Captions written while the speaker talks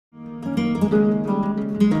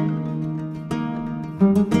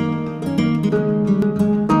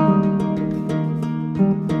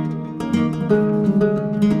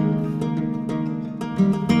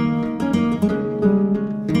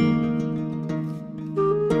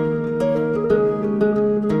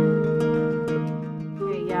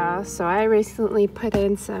So I recently put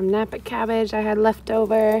in some Napa cabbage I had left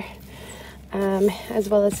over, as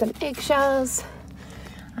well as some eggshells.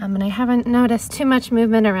 And I haven't noticed too much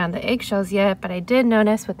movement around the eggshells yet, but I did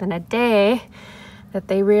notice within a day that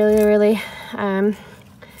they really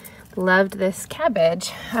loved this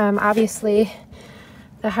cabbage. Obviously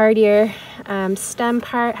the hardier stem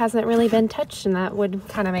part hasn't really been touched, and that would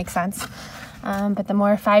kind of make sense. But the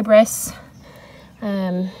more fibrous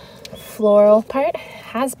floral part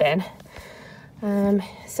has been.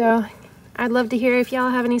 So I'd love to hear if y'all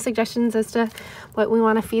have any suggestions as to what we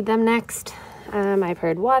want to feed them next. I've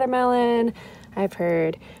heard watermelon, I've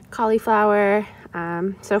heard cauliflower.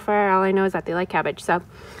 So far all I know is that they like cabbage. So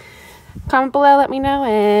comment below, let me know,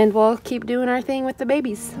 and we'll keep doing our thing with the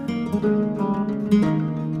babies.